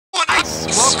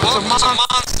Welcome to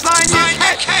Mount Sinai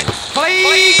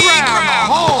Playground, the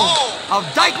home of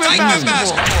Dykeman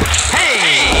basketball.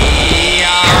 Hey,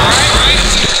 alright.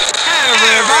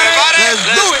 Everybody, let's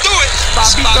do it.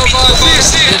 Babito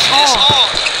Garcia, it's on.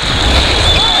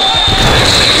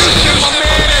 My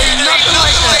man, ain't nothing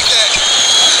like that.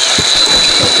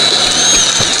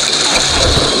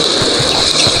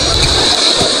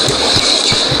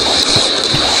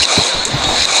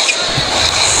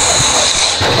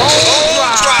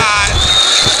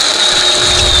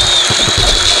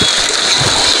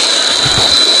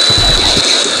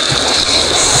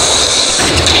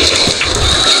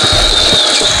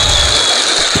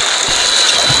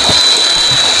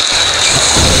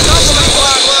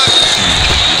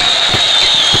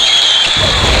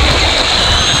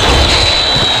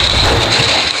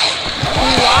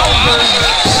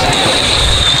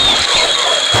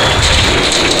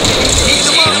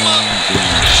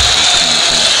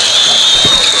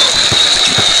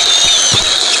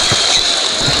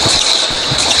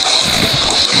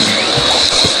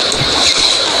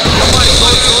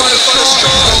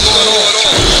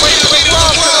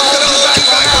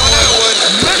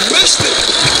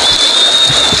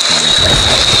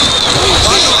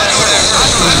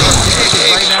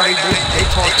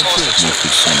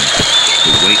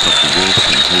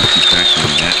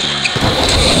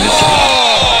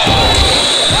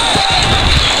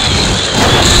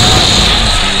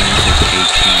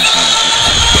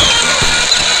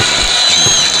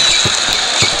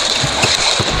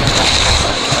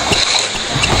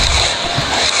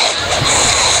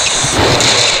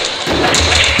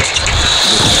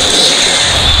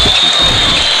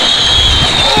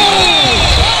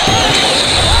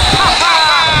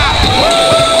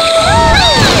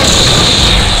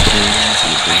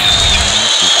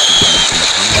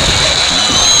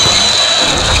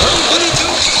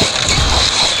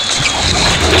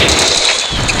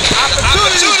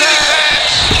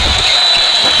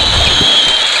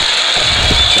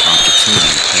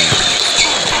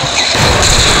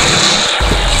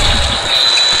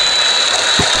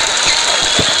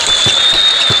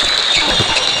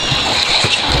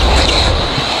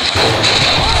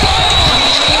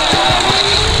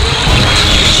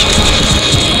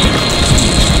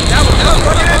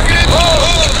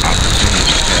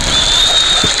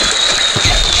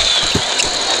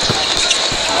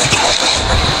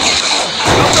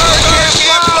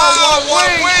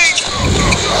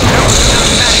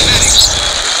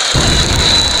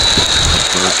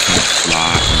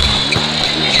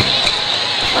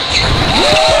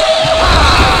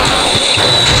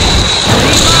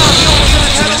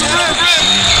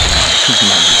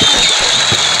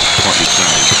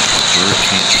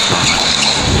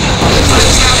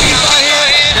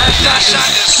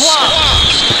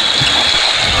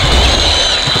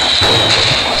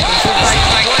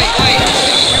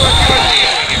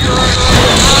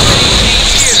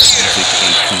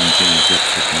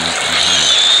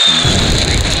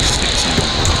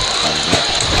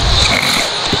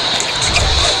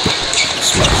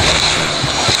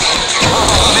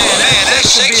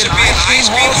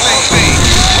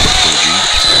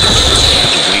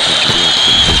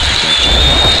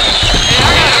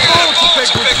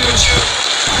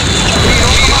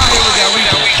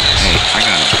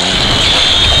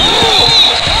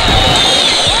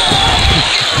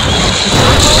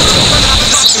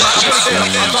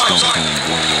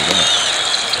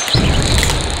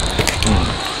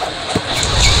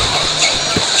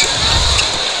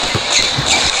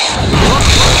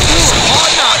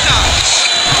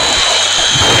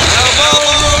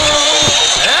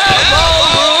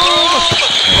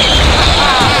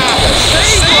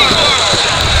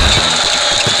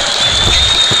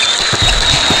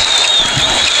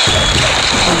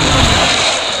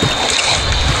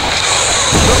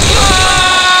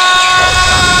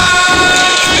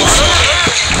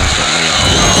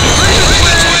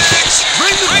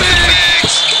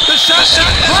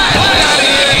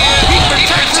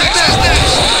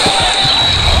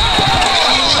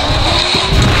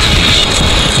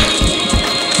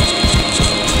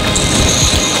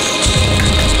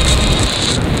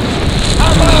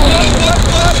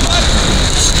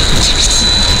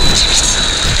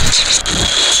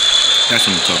 That's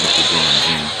when we talk about LeBron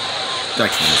James.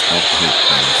 Jackson is off the hook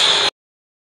players.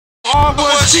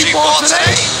 Hardwood Street Ball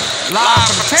today,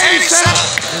 live from Tandy Center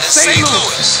in St.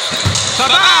 Louis.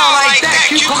 Bow like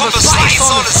that, cucumber slice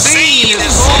on the scene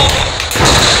is on.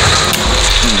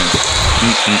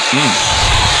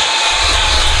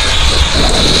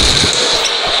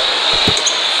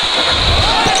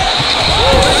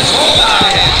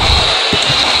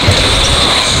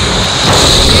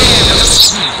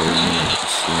 Oh,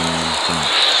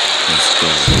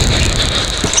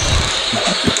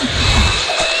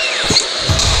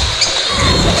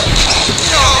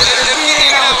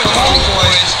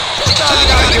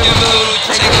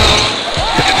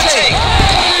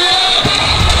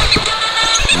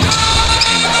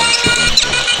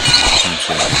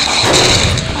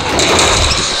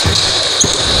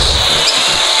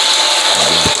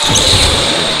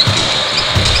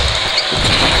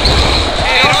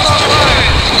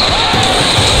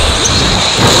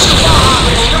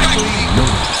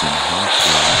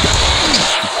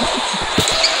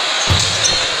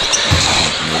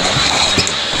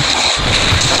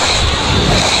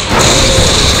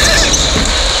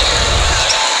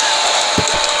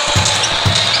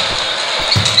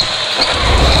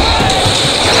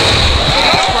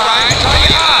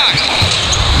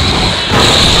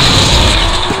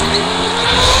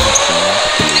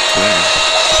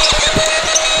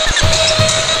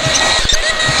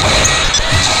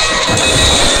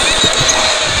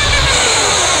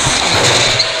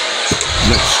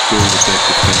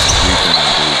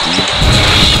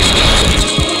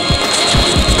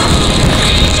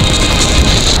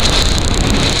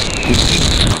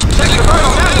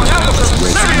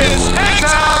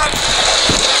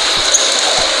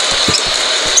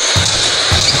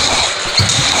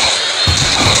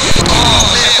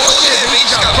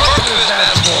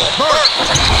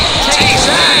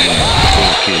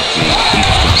 kid, B.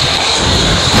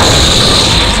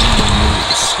 Keep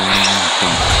the slam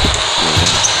dunk.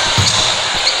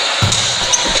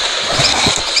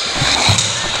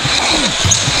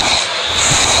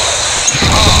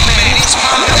 Oh man, he's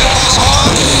pounding that ball so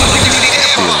hard. I think you need to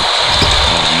hit him.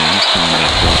 Oh man, he's pounding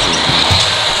that ball so hard.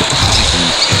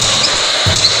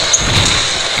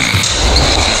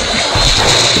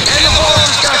 And the ball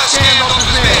just got scanned off his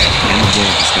man.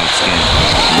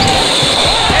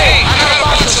 Hey, I got a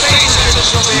box of things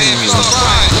just over here. Stop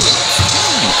crying.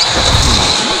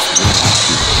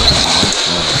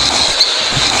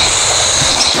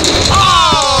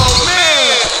 Oh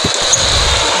man!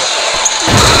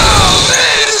 Oh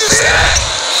man! This is it!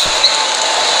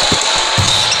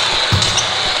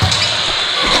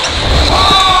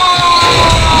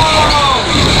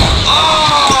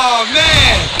 Oh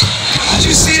man! Did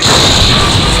you see it?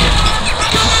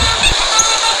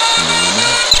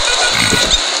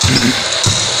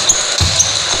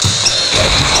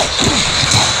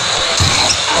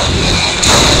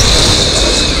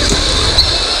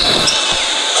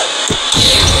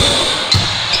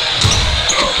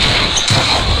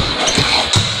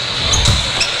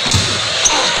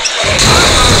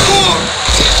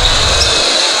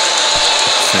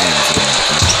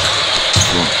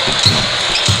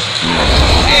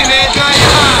 Hey man, try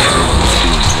your eye.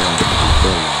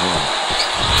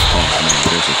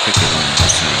 There's a picket line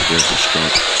outside. There's a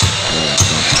stroke.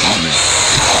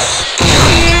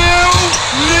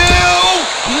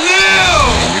 Man,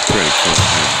 you're credit for it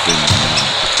has been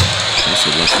that's a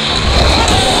lesson.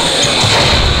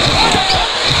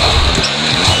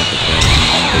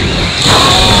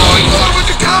 Oh, he's over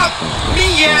the cop.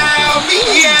 Meow,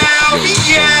 meow,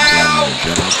 meow.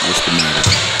 What's the matter?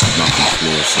 Knocking the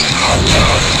floor, son.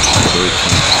 Bird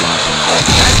can't fly on the right.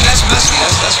 That's messy.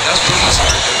 That's real messy.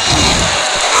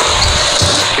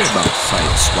 Care about a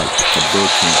fight, swipe. The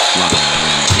bird can't fly on the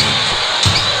right.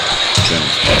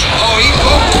 Oh, he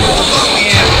broke the fuck me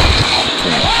in.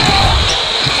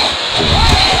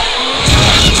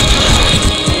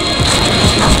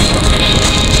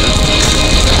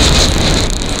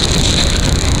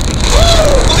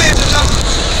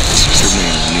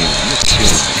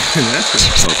 That's what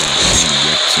I'm talking about.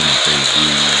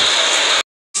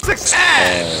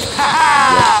 Success!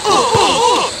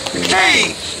 Hey!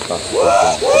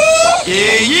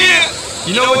 Yeah, yeah!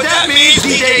 You know what that means,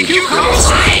 DJ Cucumber?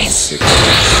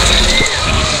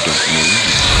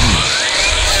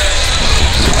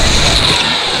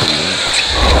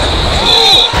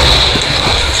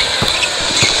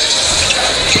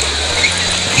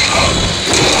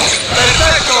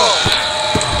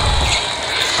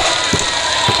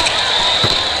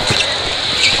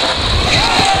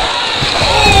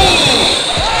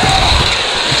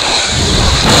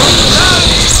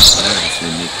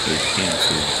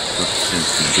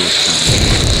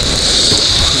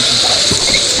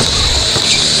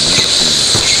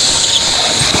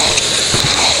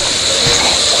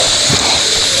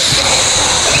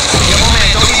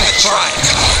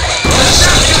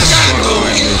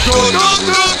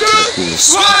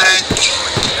 Swat!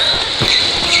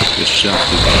 The shot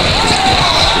is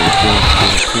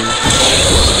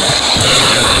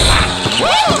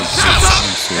Shut up!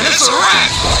 And it's a wrap!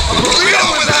 A burrito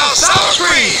without sour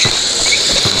cream!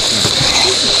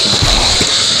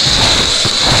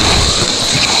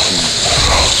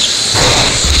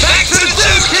 Back to the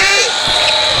gym, kid!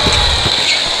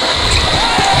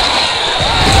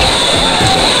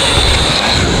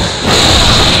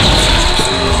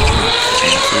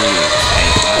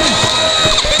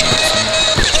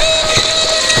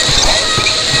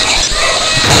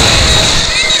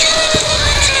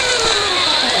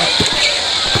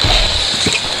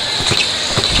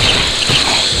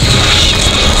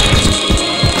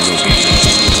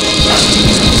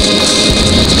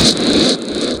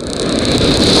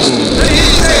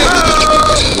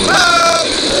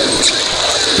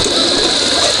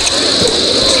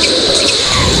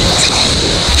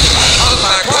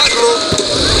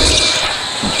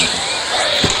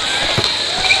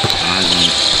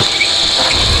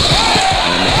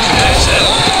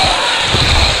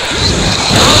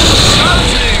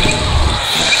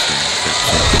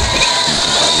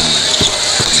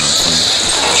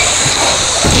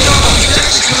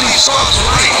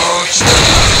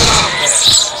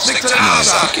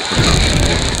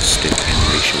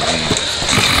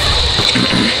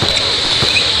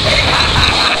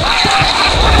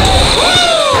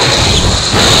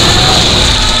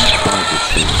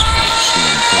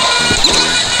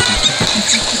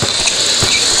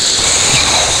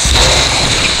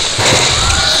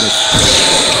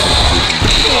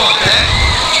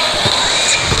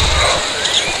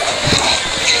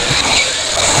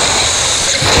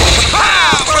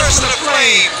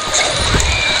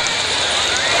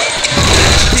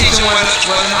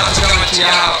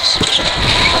 house.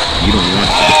 You don't want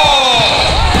that.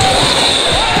 Oh!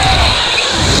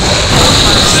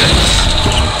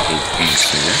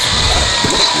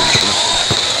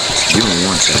 You don't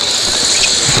want that.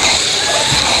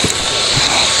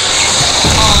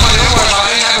 Oh, man, don't worry about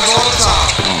it. It happens all the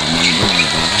time. Oh, man, don't worry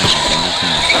about it. It happens all the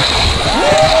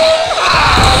time.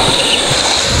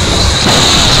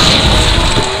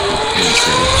 And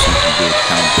said if something good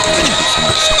comes to you, it's in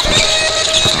the situation.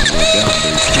 It's all the way down,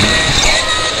 baby.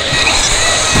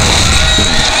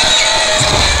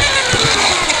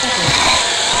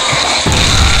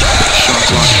 Shark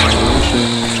lock my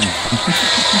lotion.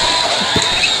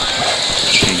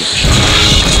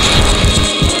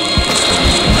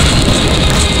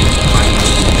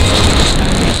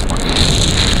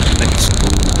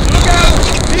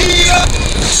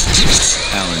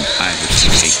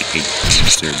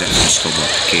 That's just so about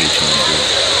the cage on board.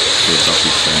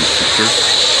 Philadelphia friendly sector.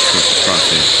 Trust the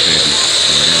process, baby.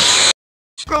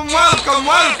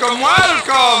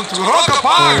 Welcome to Rocker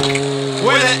Park,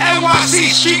 where the NYC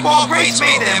streetball greats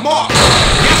made their mark.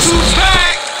 Guess who's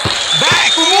back?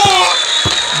 Back for more.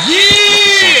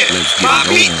 Yeah!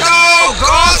 Papito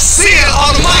Garcia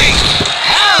on the mic.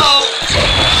 Hello!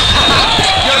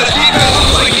 Yo, the defense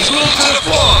looks like he's glued to the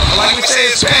floor. Like we say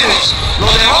in Spanish, lo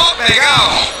dejó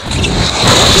pegado.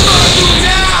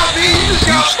 Now, B, you just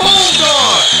got fooled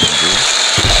on.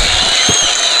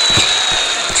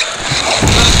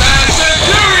 The Fast and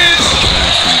Furious.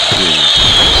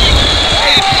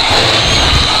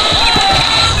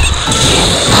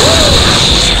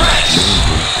 Stretch.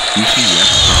 You see, you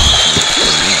have a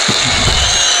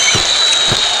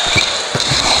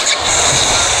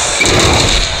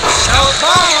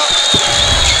Alabama.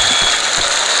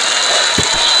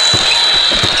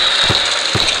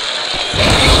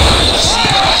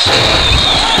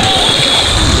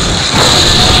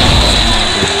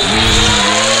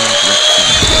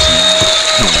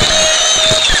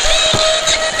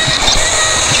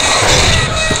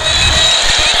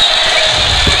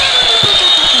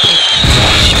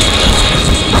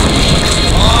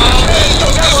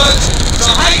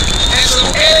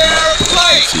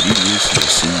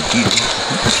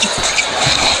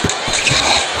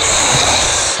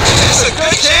 It's a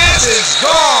good chance it's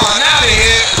gone out of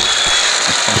here.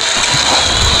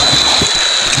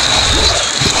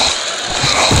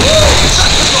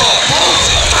 Shut the door.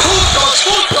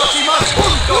 Puntos y más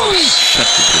puntos. shut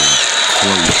the door.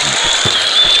 Close it.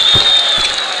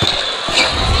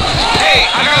 Hey,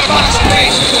 I got a box of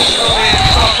patience over here.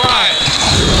 Stop crying.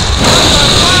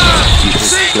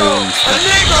 Cinco, a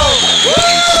Negro.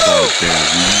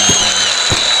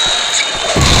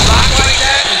 Lock like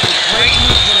that is a great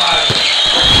neutralizer.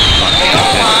 Hey,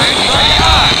 don't mind. Try your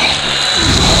eye.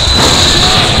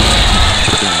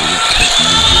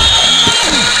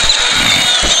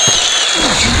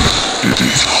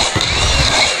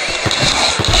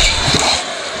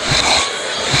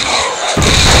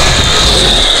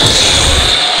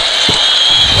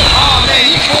 Oh man,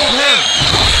 you fooled him.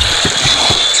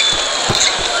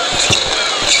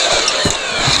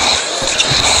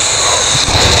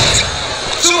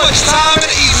 Too much time in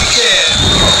the easy chair.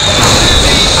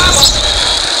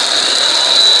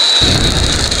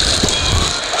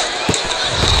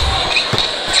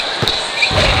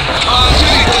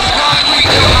 Judy, does the concrete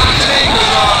feel hot today?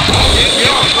 Because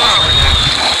you're on the ground right now.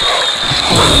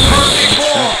 Perfect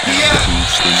ball, yeah.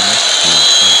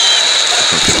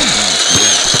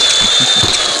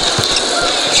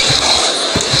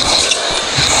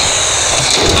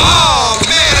 Oh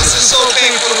man, this is so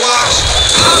painful to watch.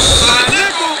 I'm my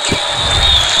nickel.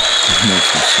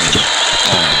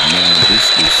 Oh man, this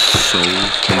is so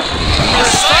painful.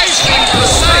 Precisely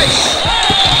precise.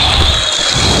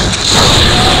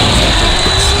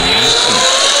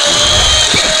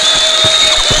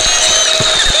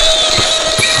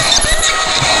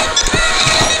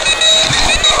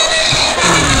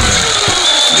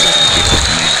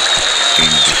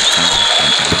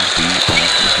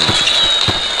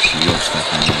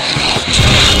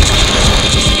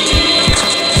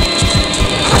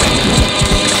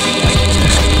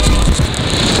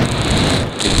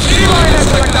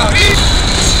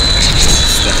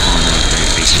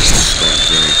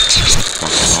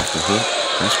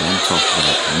 That's what I'm talking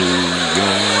about. New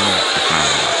York,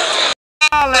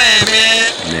 Holland, man.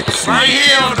 next Right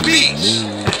here on the beach.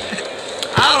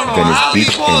 I don't know Venice how these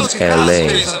Beach balls in can LA,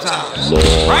 concentrate sometimes. Los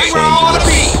Right where I want to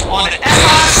Angeles. be, on the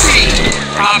FIC.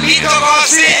 Papito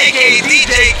Garcia, a.k.a.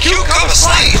 DJ Cucumber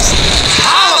Slice.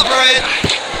 Holla, bread.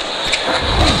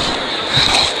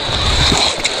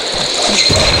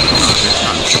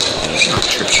 Not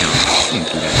trick count.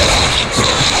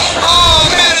 Oh,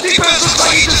 man, the defense looks like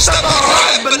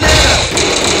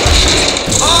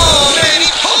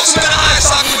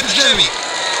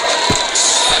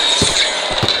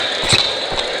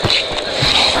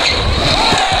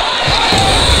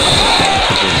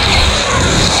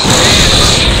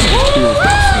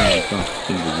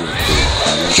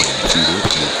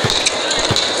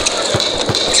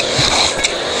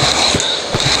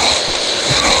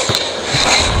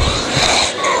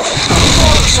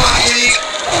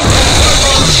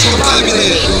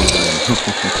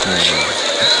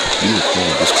You will call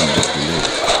disconnect below.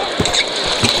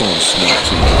 Keep on smart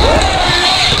too.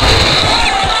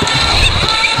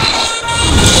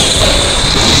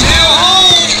 Still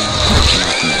home.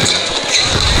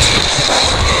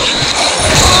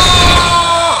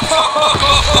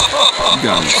 You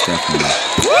got me, Stephanie.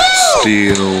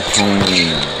 Still home.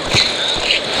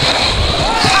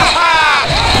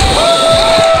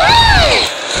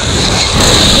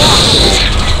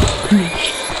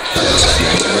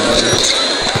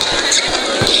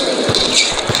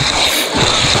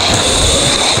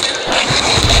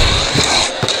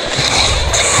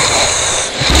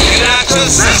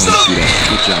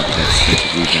 Good job with that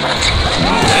defensive rebound.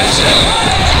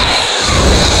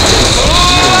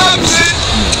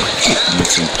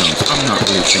 Mixing thumbs. I'm not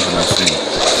really thinking I'm saying.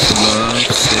 Love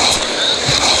sit.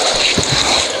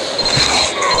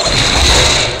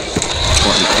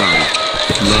 Partly cloudy.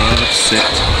 Love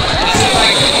sit.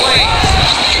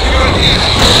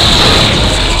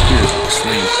 Here's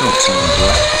same thoughts on, bro.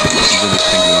 I'm not really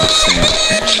thinking I'm saying.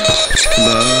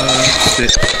 Love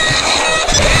sit.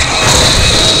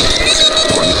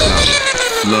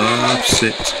 Love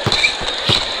sit.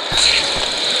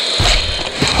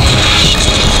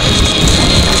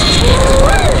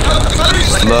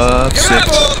 Love sit.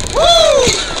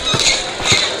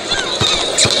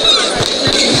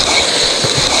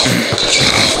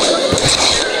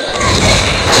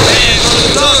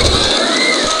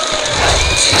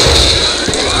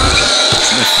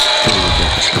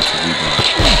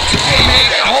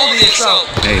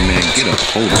 Hey man, get a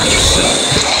hold of yourself.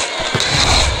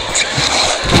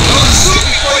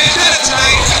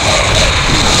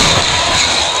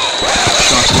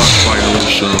 Shot clock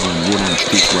violation, wooden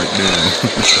streak right now.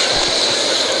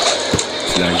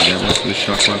 See how you got that for the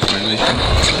shot clock violation?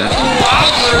 That's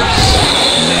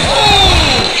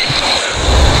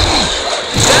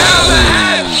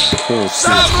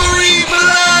submarine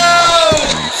below!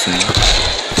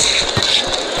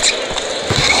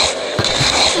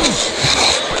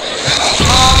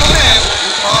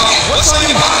 What's on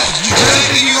your mind? You really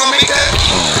think you gonna make that?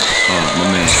 My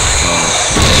man.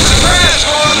 Surprise,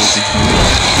 boys!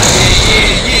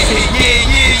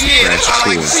 Yeah. That's how I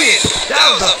like to see it. That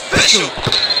was official.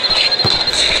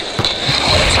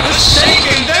 The shake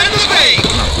and then the bake.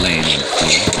 I'm not laying in the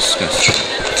floor. Disgusting.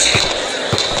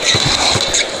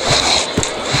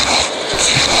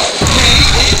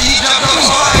 He jumped on the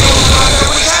slide.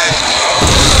 What was that?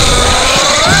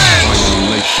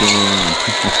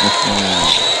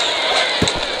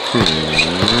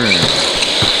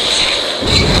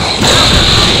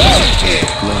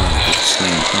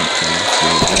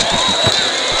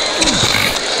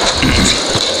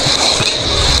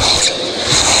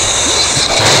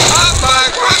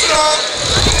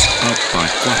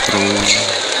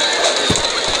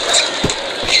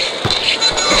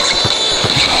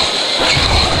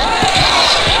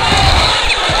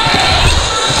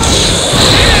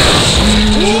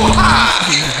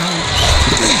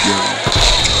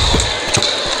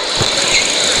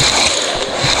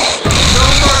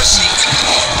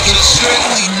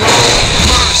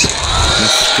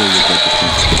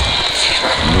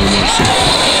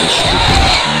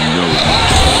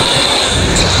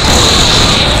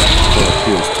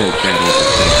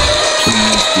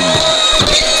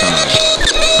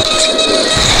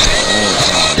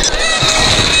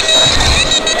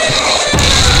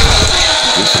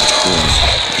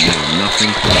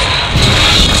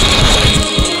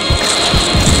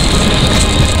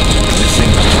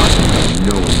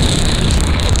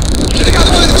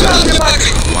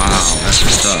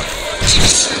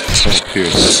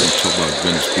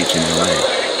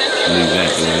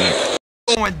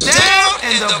 Going down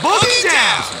and the boogie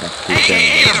down.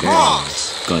 AKA the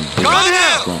Bronx. Gun Hill.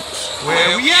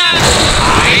 Where we at?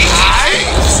 Aight.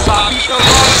 Papito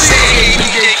Garcia. We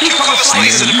get cucumber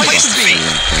slice and the place to be.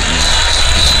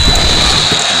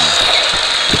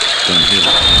 Gun Hill.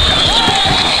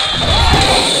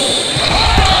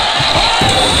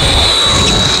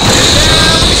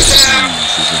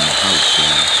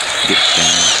 Get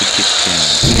down.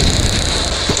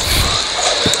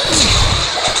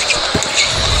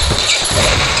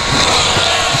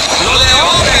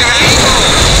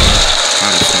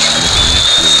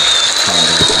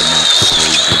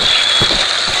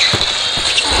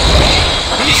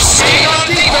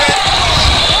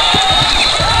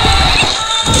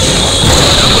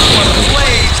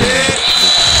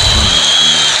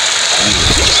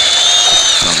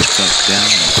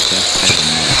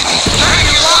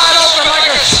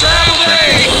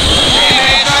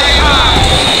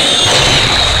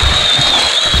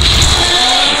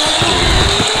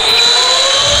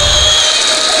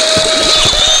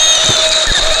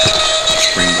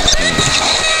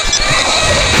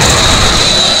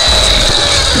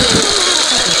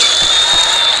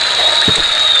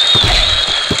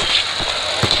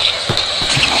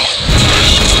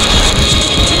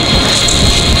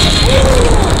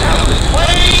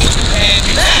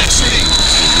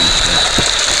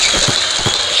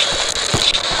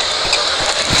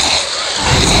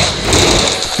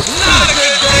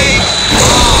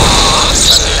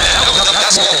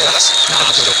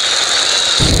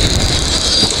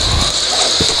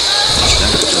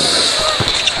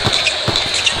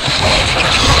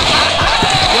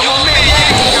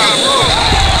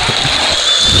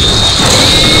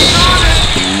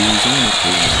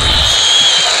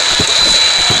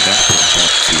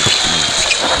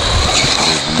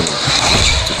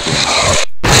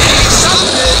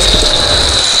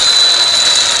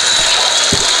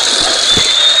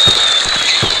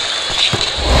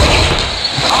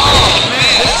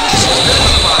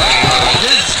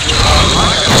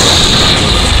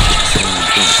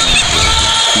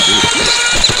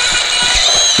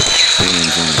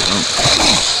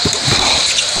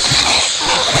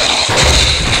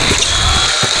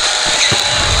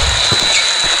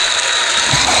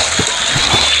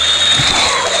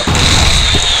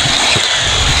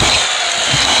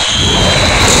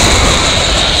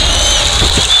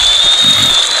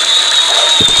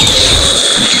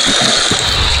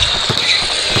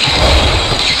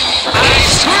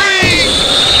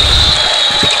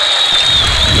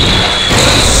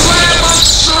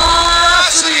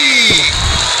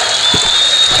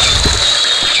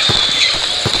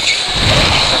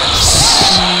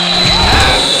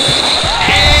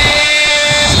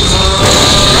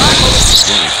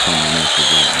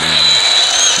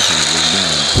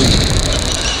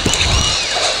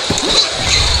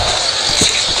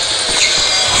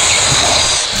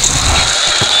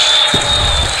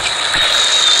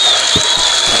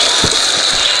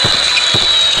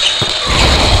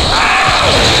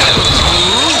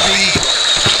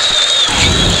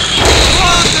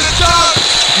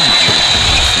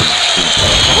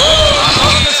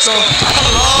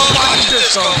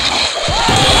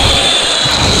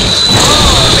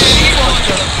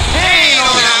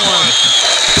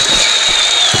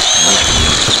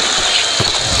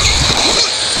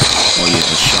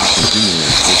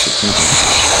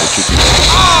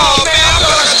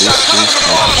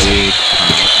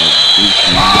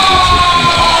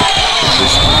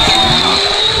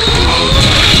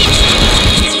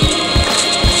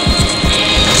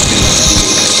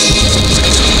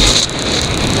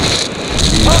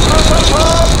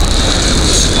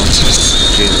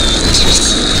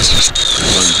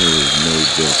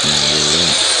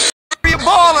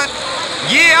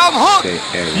 I'm hooked.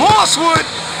 Mosswood.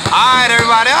 Alright,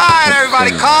 everybody,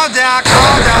 calm down,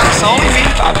 It's only me.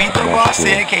 I beat the boss,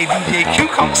 said KDJ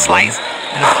Cucumber Slice,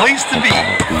 and a place to be.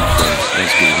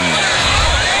 Let's get around.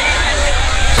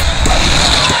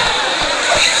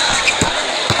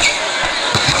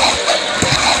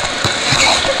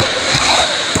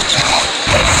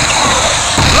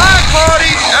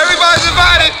 Party, everybody's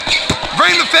invited.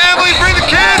 Bring the family, bring the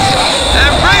kids,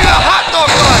 and bring the hot dog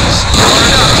buns.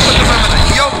 Word up, put them in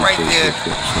the yoke right there.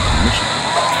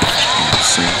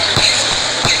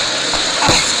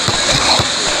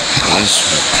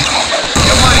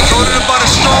 Your money, go to the butter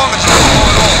strong and just blow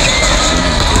it on.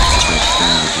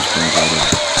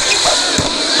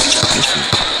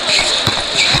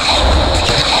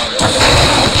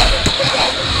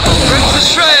 Rip the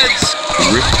shreds.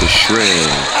 Rip the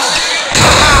shreds.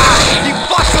 You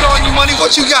busted on you, money.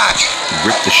 What you got?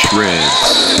 Rip the shreds.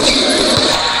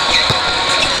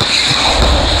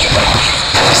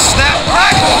 Snap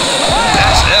crackle.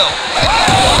 That's hell.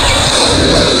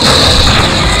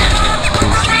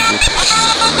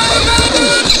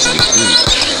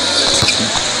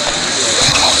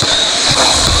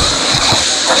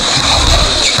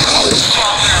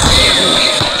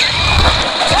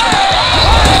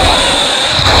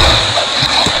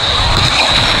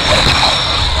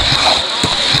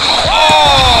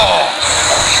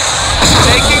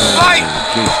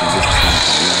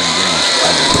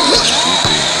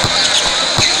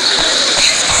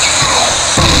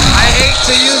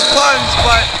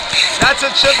 But that's a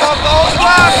chip off the old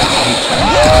block.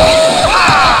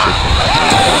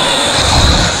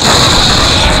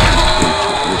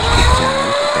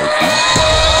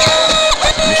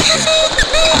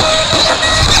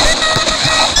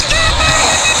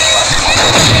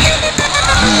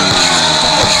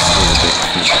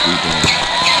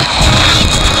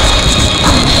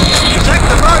 Check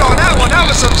the bird on that one. That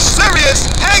was some serious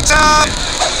hang time.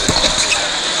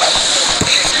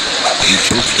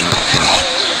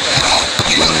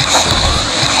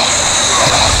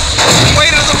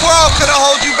 Weight of the world could have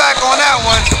hold you back on that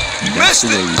one. You missed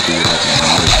it.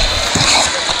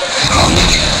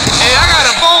 Hey, I got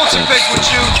a bone to pick with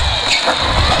you.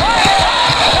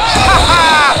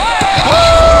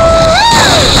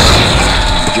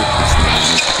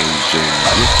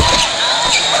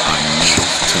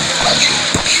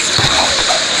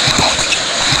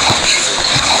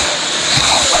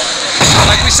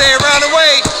 Like we say around the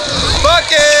way,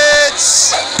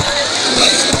 buckets.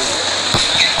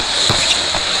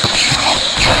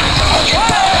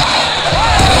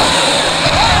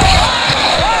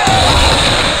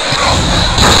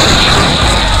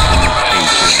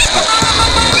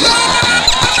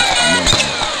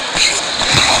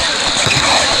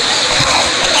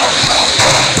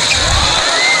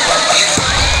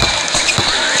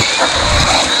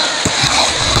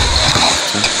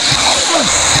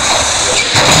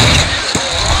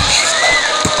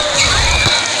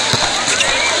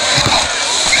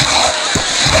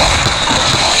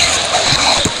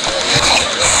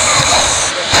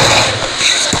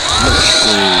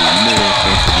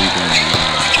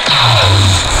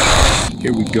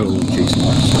 Here we go, Jason.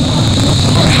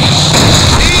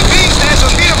 DB stands for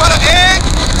peanut butter egg.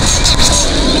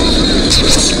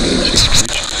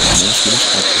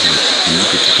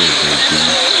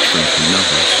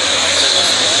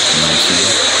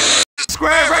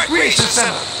 Square Recreation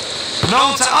Center,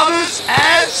 known to others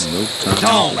as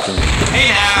Dome. Hey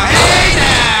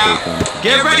now,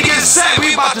 get ready, get set.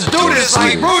 We about to do this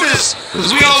like Brutus,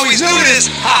 cause we always do this.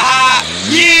 Ha ha,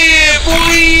 yeah,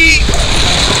 boy.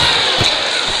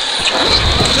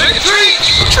 Trick or treat!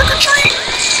 Trick or treat!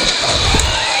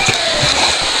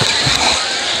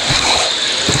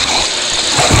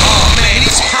 Oh man, he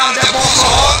needs to pound that ball so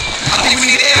hard. I think we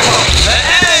need air pump. The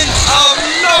end of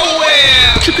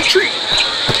nowhere! Trick or treat!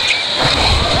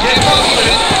 Get close with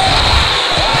it.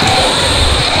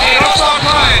 Hey, don't start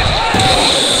crying.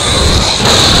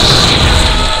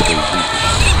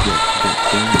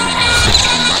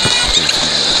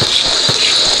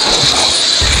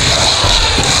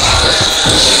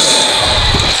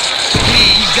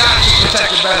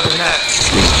 Better than that.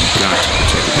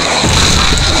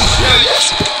 Yeah,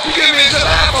 yes. You give me a good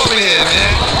laugh over here,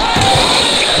 man.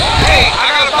 Hey, I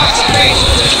got a box of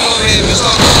patience over here, Miss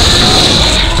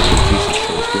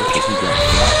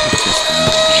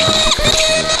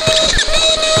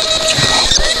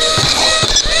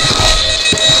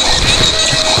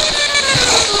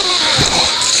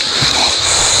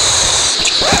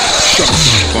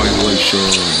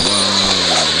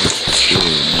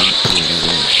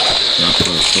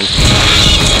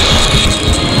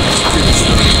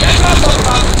That's what I'm talking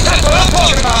about. That's what I'm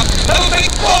talking about. That would make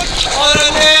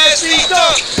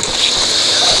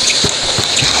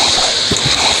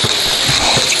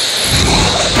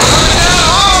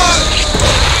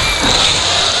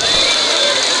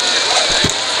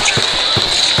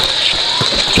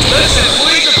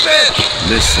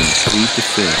Listen, plead the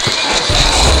fifth.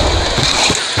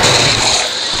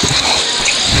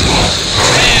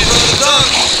 Man, for the dunk.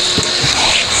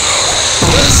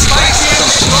 The spicy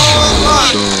and strong blood.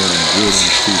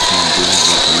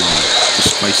 The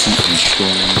spicy and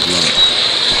strong blood.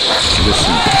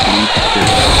 Listen, plead the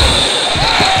fifth.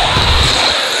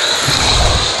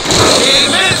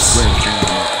 Can't miss.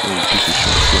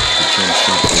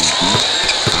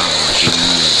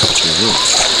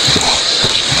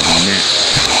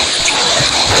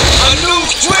 A new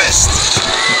twist.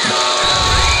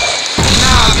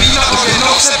 Nah, but you're not gonna get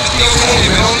no sympathy over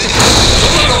here, man.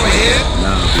 Look over here.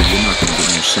 Nah, but you're not gonna get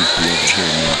no sympathy over here,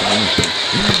 man.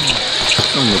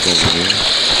 Don't look over here.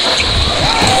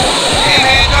 Hey,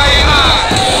 man, dry your eye.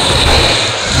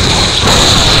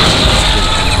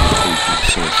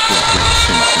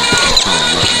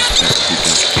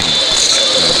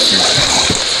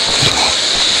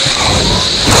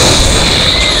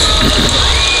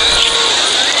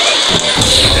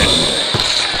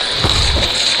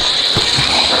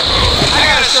 I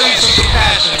gotta show you some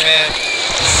compassion, man.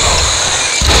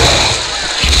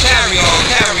 Carry on,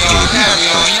 carry on, carry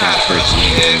on. You're not first,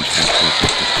 kid.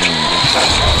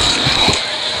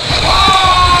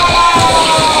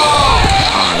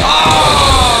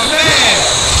 Oh, man.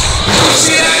 You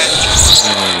see that?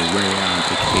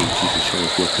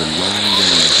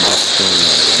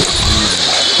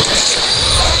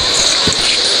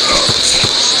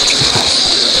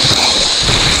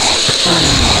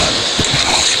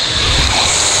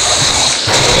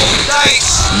 Roll the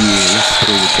dice. Yeah, let's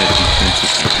go with that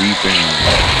defensive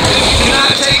rebound.